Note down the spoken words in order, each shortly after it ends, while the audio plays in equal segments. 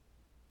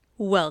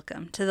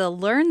Welcome to the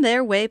Learn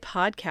Their Way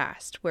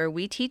podcast, where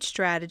we teach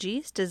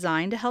strategies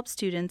designed to help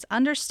students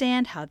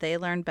understand how they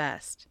learn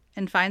best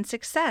and find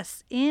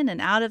success in and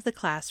out of the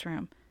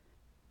classroom.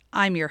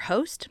 I'm your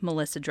host,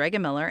 Melissa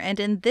Dregemiller, and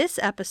in this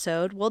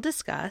episode, we'll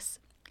discuss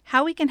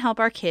how we can help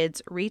our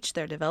kids reach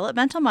their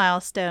developmental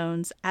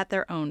milestones at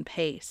their own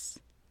pace.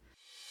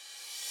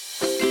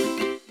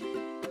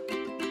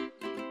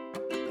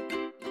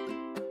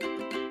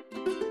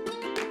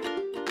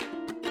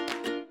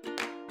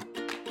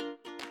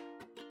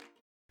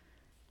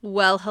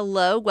 Well,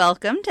 hello,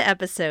 welcome to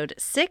episode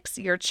 6,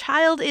 Your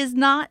Child is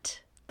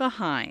Not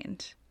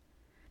Behind.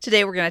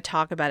 Today we're going to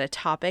talk about a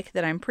topic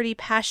that I'm pretty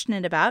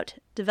passionate about,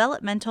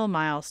 developmental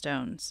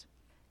milestones.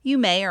 You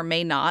may or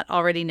may not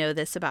already know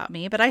this about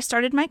me, but I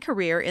started my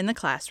career in the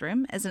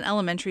classroom as an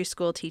elementary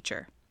school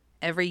teacher.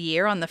 Every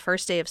year on the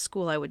first day of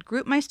school, I would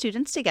group my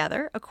students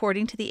together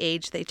according to the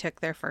age they took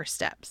their first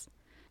steps.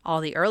 All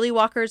the early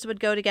walkers would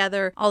go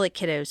together, all the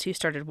kiddos who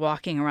started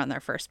walking around their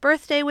first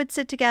birthday would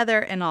sit together,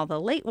 and all the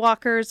late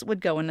walkers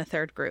would go in a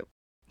third group.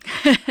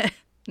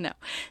 No,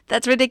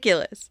 that's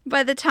ridiculous.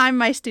 By the time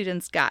my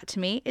students got to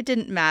me, it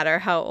didn't matter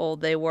how old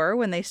they were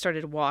when they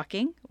started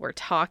walking, or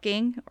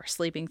talking, or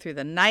sleeping through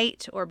the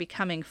night, or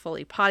becoming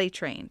fully potty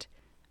trained.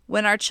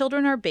 When our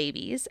children are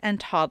babies and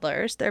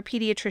toddlers, their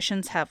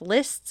pediatricians have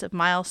lists of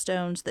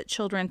milestones that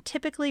children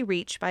typically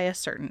reach by a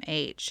certain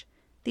age.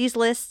 These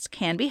lists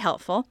can be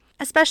helpful,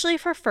 especially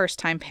for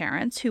first-time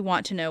parents who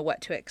want to know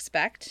what to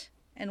expect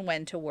and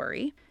when to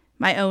worry.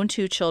 My own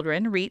 2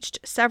 children reached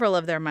several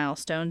of their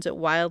milestones at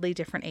wildly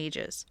different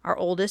ages. Our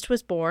oldest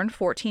was born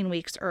 14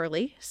 weeks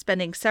early,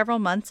 spending several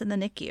months in the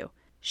NICU.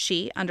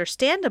 She,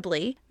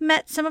 understandably,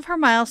 met some of her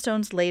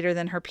milestones later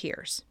than her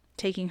peers,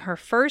 taking her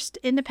first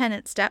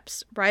independent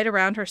steps right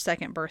around her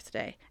 2nd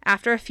birthday,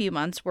 after a few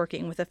months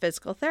working with a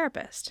physical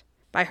therapist.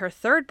 By her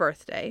 3rd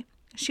birthday,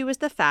 she was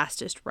the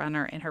fastest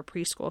runner in her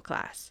preschool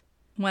class.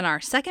 When our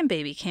 2nd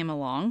baby came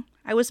along,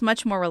 I was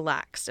much more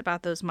relaxed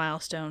about those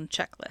milestone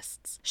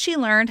checklists. She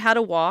learned how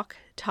to walk,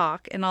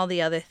 talk, and all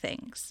the other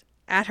things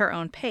at her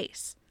own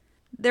pace.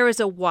 There is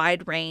a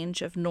wide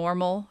range of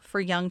normal for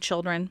young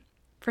children.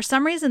 For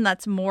some reason,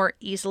 that's more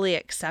easily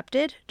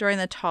accepted during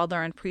the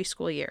toddler and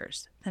preschool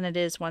years than it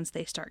is once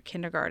they start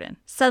kindergarten.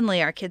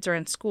 Suddenly, our kids are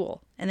in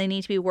school, and they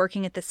need to be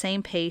working at the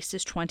same pace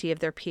as 20 of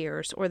their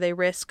peers, or they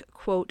risk,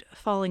 quote,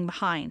 falling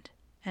behind,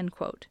 end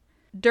quote.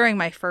 During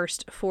my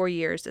first 4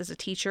 years as a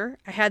teacher,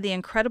 I had the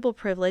incredible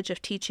privilege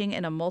of teaching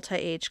in a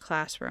multi-age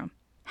classroom.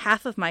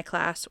 Half of my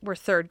class were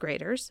 3rd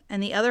graders,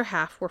 and the other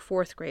half were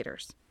 4th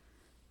graders.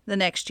 The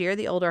next year,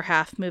 the older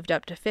half moved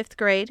up to 5th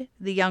grade,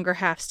 the younger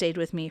half stayed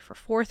with me for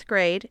 4th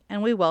grade,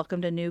 and we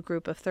welcomed a new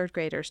group of 3rd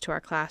graders to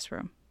our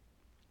classroom.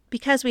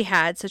 Because we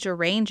had such a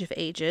range of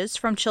ages,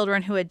 from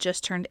children who had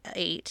just turned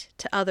 8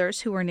 to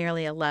others who were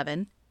nearly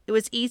 11, it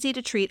was easy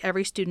to treat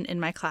every student in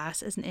my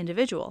class as an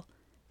individual.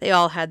 They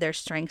all had their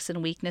strengths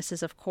and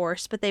weaknesses, of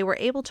course, but they were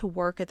able to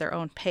work at their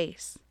own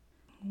pace.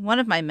 One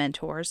of my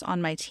mentors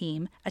on my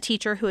team, a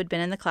teacher who had been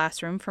in the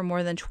classroom for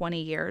more than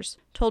 20 years,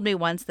 told me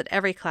once that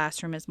every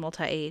classroom is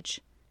multi-age,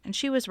 and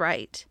she was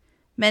right.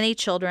 Many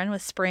children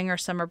with spring or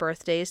summer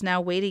birthdays now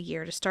wait a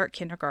year to start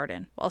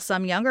kindergarten, while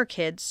some younger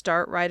kids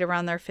start right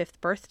around their 5th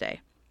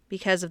birthday.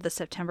 Because of the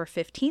September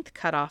 15th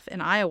cutoff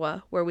in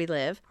Iowa, where we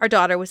live, our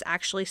daughter was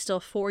actually still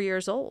 4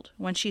 years old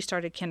when she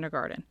started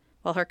kindergarten,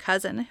 while her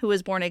cousin, who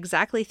was born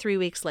exactly 3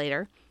 weeks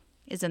later,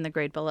 is in the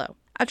grade below.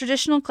 A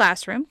traditional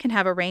classroom can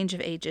have a range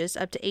of ages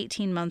up to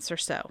 18 months or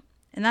so,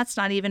 and that's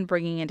not even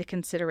bringing into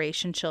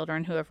consideration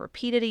children who have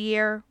repeated a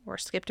year or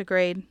skipped a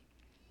grade.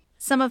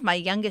 Some of my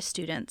youngest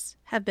students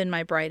have been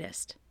my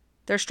brightest.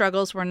 Their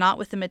struggles were not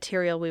with the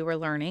material we were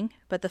learning,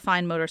 but the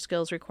fine motor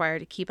skills required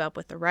to keep up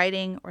with the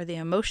writing or the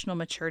emotional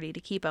maturity to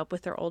keep up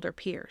with their older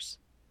peers.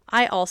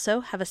 I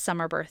also have a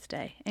summer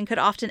birthday and could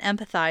often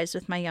empathize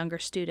with my younger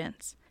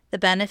students. The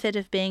benefit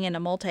of being in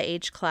a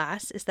multi-age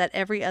class is that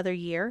every other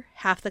year,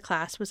 half the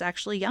class was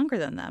actually younger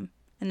than them,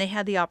 and they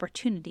had the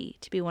opportunity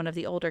to be one of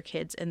the older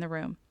kids in the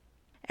room.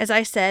 As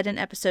I said in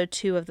episode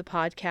 2 of the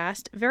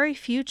podcast, very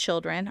few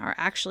children are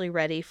actually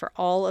ready for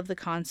all of the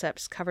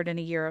concepts covered in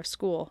a year of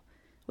school,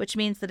 which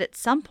means that at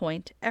some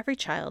point, every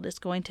child is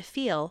going to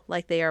feel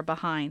like they are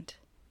behind.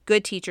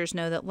 Good teachers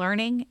know that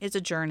learning is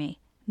a journey,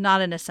 not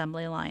an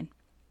assembly line.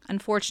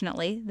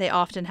 Unfortunately, they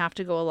often have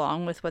to go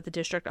along with what the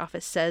district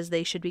office says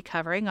they should be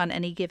covering on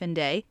any given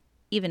day,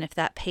 even if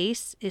that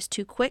pace is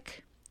too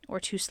quick or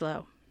too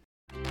slow.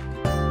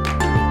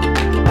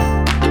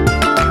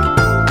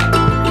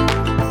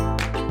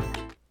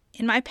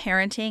 In my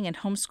parenting and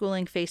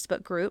homeschooling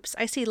Facebook groups,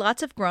 I see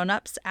lots of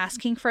grown-ups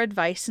asking for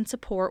advice and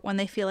support when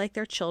they feel like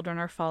their children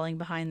are falling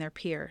behind their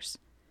peers.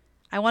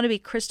 I want to be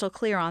crystal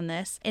clear on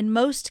this. In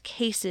most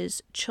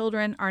cases,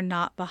 children are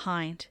not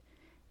behind.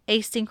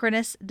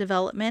 Asynchronous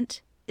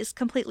development is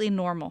completely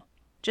normal.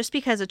 Just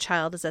because a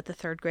child is at the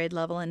 3rd grade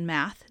level in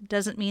math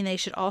doesn't mean they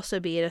should also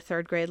be at a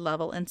 3rd grade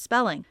level in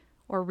spelling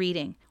or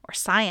reading or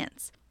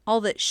science.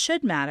 All that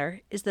should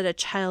matter is that a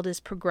child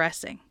is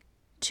progressing.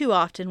 Too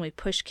often we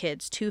push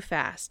kids too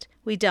fast.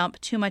 We dump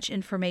too much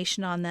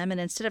information on them,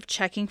 and instead of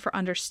checking for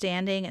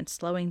understanding and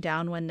slowing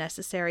down when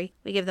necessary,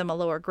 we give them a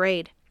lower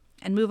grade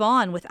and move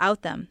on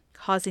without them,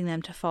 causing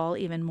them to fall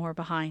even more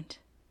behind.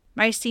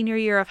 My senior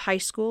year of high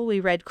school, we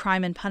read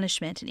Crime and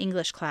Punishment in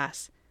English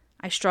class.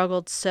 I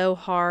struggled so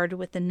hard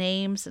with the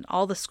names and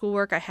all the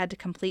schoolwork I had to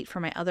complete for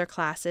my other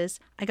classes.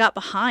 I got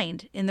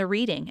behind in the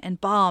reading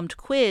and bombed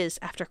quiz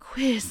after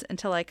quiz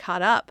until I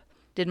caught up.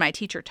 Did my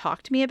teacher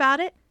talk to me about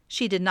it?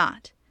 She did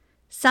not.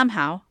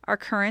 Somehow, our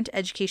current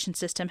education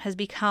system has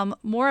become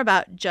more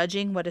about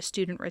judging what a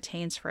student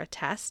retains for a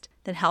test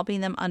than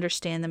helping them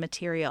understand the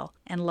material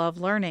and love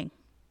learning.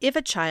 If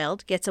a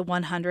child gets a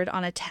 100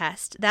 on a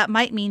test, that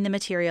might mean the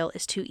material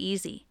is too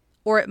easy.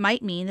 Or it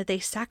might mean that they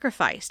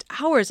sacrificed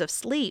hours of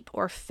sleep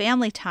or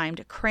family time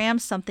to cram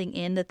something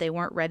in that they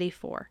weren't ready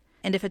for.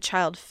 And if a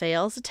child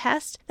fails a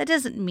test, that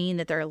doesn't mean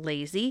that they're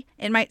lazy.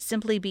 It might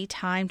simply be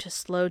time to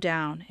slow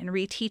down and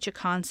reteach a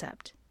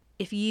concept.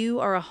 If you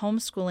are a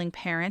homeschooling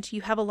parent,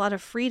 you have a lot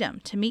of freedom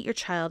to meet your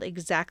child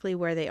exactly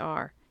where they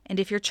are. And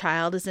if your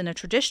child is in a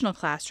traditional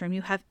classroom,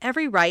 you have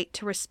every right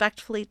to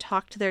respectfully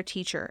talk to their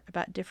teacher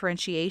about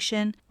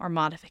differentiation or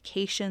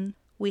modification.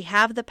 We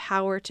have the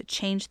power to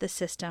change the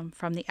system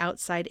from the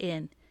outside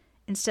in,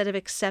 instead of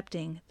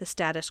accepting the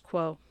status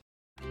quo.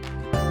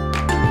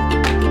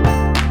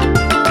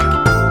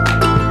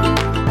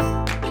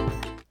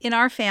 In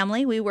our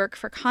family, we work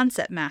for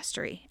concept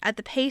mastery at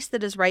the pace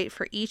that is right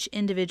for each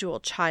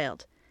individual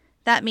child.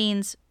 That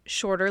means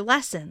shorter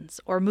lessons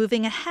or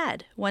moving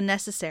ahead when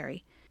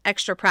necessary,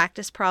 extra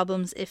practice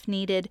problems if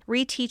needed,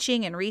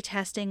 reteaching and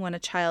retesting when a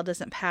child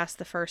doesn't pass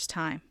the first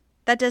time.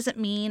 That doesn't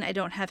mean I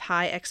don't have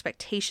high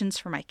expectations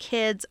for my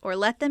kids or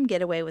let them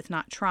get away with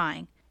not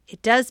trying.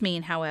 It does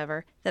mean,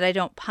 however, that I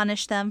don't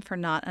punish them for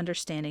not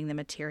understanding the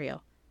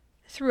material.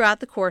 Throughout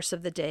the course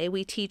of the day,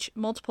 we teach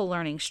multiple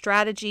learning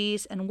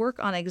strategies and work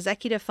on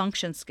executive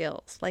function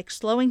skills like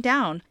slowing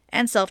down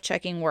and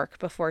self-checking work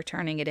before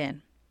turning it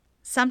in.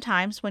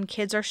 Sometimes when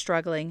kids are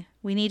struggling,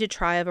 we need to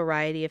try a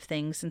variety of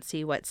things and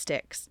see what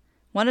sticks.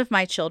 One of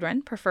my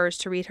children prefers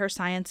to read her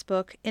science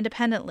book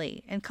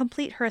independently and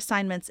complete her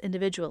assignments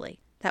individually.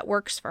 That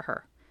works for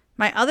her.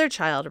 My other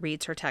child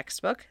reads her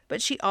textbook,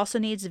 but she also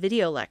needs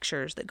video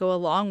lectures that go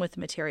along with the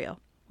material.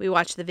 We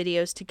watch the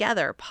videos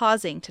together,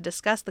 pausing to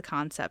discuss the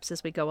concepts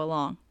as we go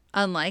along.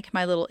 Unlike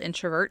my little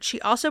introvert, she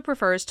also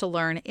prefers to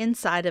learn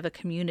inside of a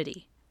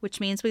community,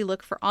 which means we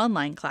look for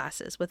online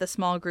classes with a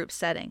small group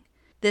setting.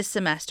 This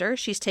semester,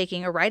 she's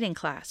taking a writing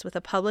class with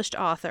a published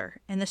author,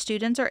 and the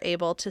students are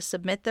able to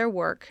submit their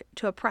work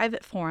to a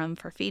private forum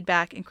for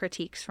feedback and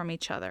critiques from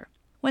each other.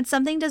 When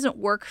something doesn't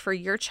work for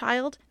your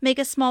child, make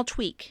a small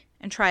tweak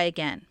and try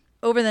again.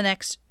 Over the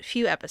next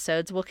few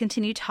episodes, we'll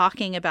continue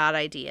talking about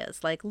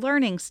ideas like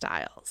learning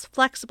styles,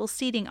 flexible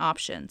seating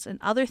options, and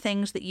other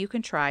things that you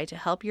can try to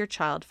help your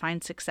child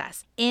find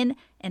success in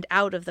and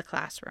out of the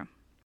classroom.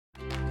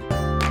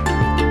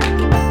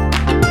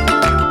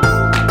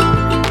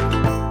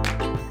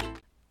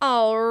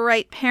 All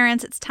right,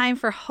 parents, it's time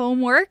for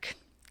homework.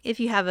 If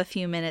you have a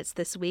few minutes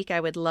this week,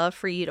 I would love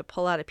for you to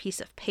pull out a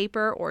piece of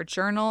paper or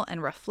journal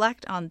and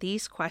reflect on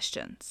these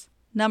questions.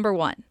 Number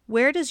 1,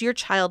 where does your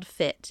child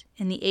fit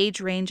in the age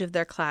range of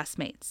their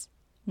classmates?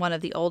 One of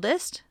the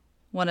oldest,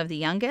 one of the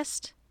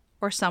youngest,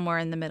 or somewhere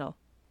in the middle?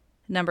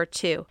 Number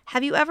 2,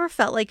 have you ever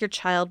felt like your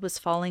child was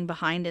falling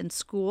behind in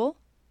school?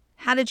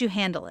 How did you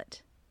handle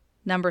it?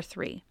 Number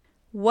 3,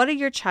 what are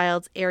your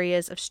child's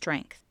areas of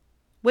strength?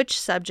 Which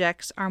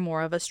subjects are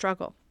more of a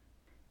struggle?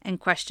 And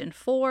question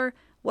 4,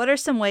 what are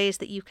some ways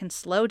that you can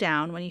slow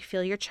down when you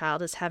feel your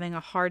child is having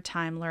a hard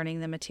time learning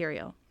the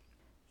material?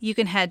 You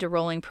can head to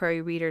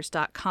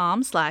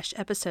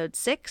rollingprairiereaders.com/episode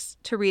 6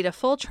 to read a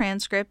full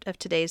transcript of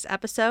today's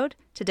episode,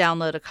 to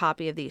download a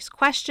copy of these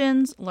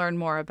questions, learn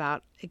more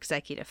about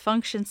executive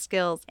function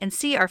skills, and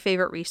see our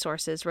favorite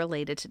resources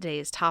related to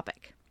today's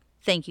topic.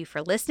 Thank you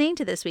for listening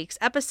to this week's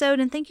episode,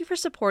 and thank you for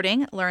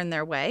supporting Learn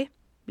Their Way.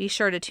 Be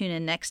sure to tune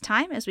in next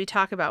time as we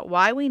talk about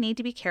why we need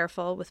to be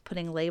careful with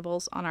putting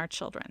labels on our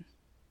children.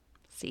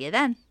 See you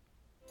then.